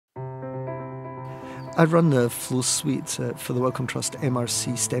I run the flow suite for the Wellcome Trust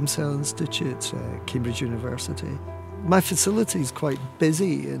MRC Stem Cell Institute, Cambridge University. My facility is quite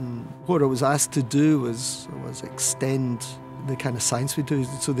busy, and what I was asked to do was extend the kind of science we do.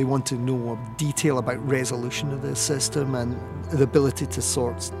 So they want to know more detail about resolution of the system and the ability to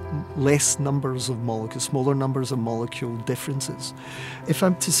sort less numbers of molecules, smaller numbers of molecule differences. If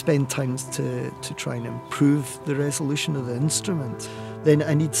I'm to spend time to try and improve the resolution of the instrument, then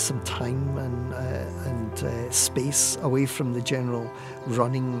I need some time and space away from the general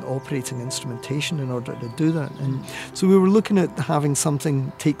running, operating instrumentation in order to do that. And so we were looking at having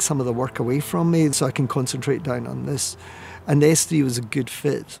something take some of the work away from me so I can concentrate down on this. And the S3 was a good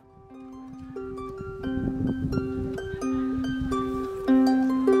fit.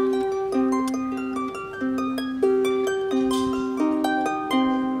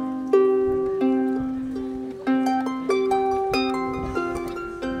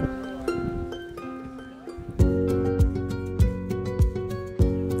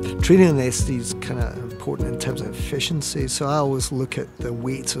 Training on the S3 is kind of important in terms of efficiency, so I always look at the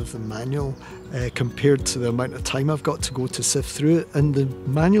weight of the manual compared to the amount of time I've got to go to sift through it. And the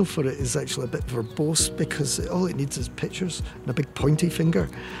manual for it is actually a bit verbose because all it needs is pictures and a big pointy finger.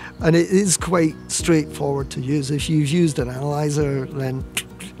 And it is quite straightforward to use. If you've used an analyzer, then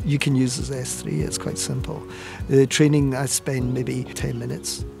you can use this S3, it's quite simple. The training, I spend maybe 10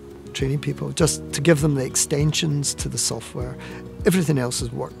 minutes training people just to give them the extensions to the software. Everything else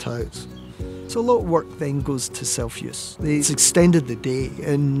is worked out. So a lot of work then goes to self-use. It's extended the day,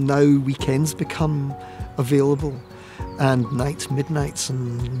 and now weekends become available, and nights, midnights,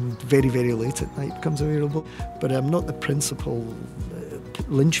 and very, very late at night becomes available. But I'm not the principal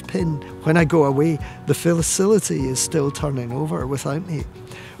linchpin. When I go away, the facility is still turning over without me,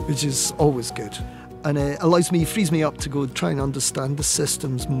 which is always good. And it frees me up to go try and understand the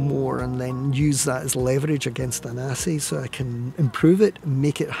systems more and then use that as leverage against an assay so I can improve it and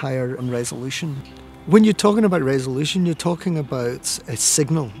make it higher in resolution. When you're talking about resolution, you're talking about a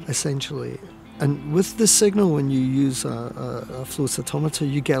signal, essentially. And with the signal, when you use a flow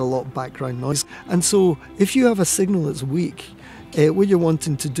cytometer, you get a lot of background noise. And so if you have a signal that's weak, what you're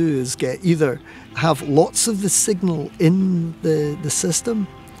wanting to do is either have lots of the signal in the system,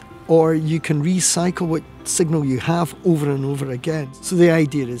 or you can recycle what signal you have over and over again. So the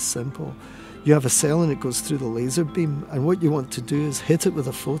idea is simple. You have a cell and it goes through the laser beam, and what you want to do is hit it with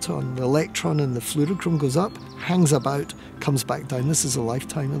a photon. The electron in the fluidichrome goes up, hangs about, comes back down. This is the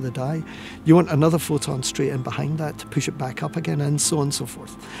lifetime of the dye. You want another photon straight in behind that to push it back up again, and so on and so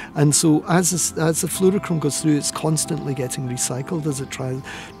forth. And so as the fluidichrome goes through, it's constantly getting recycled as it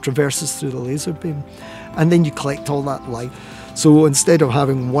traverses through the laser beam. And then you collect all that light. So instead of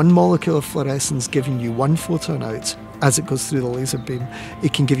having one molecule of fluorescence giving you one photon out as it goes through the laser beam,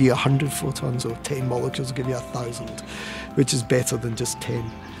 it can give you 100 photons, or 10 molecules will give you 1,000, which is better than just 10.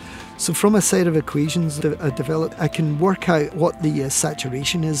 So from a set of equations I developed, I can work out what the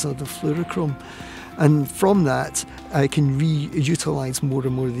saturation is of the fluorochrome. And from that, I can re-utilise more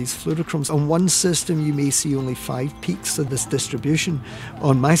and more of these fluorochromes. On one system, you may see only 5 peaks of this distribution.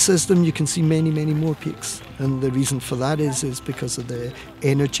 On my system, you can see many, many more peaks. And the reason for that is because of the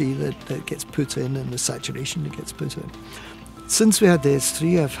energy that gets put in and the saturation that gets put in. Since we had the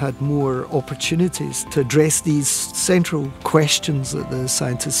S3, I've had more opportunities to address these central questions that the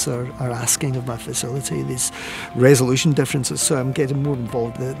scientists are asking of my facility, these resolution differences. So I'm getting more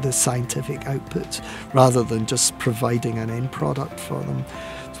involved in the scientific output rather than just providing an end product for them,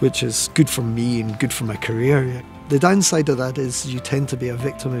 which is good for me and good for my career. The downside of that is you tend to be a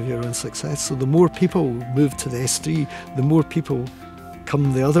victim of your own success. So the more people move to the S3, the more people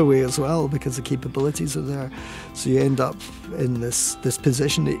come the other way as well, because the capabilities are there. So you end up in this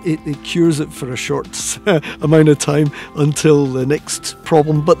position. It cures it for a short amount of time until the next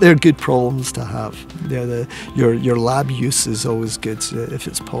problem, but they're good problems to have. Your lab use is always good if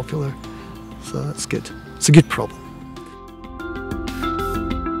it's popular, so that's good. It's a good problem.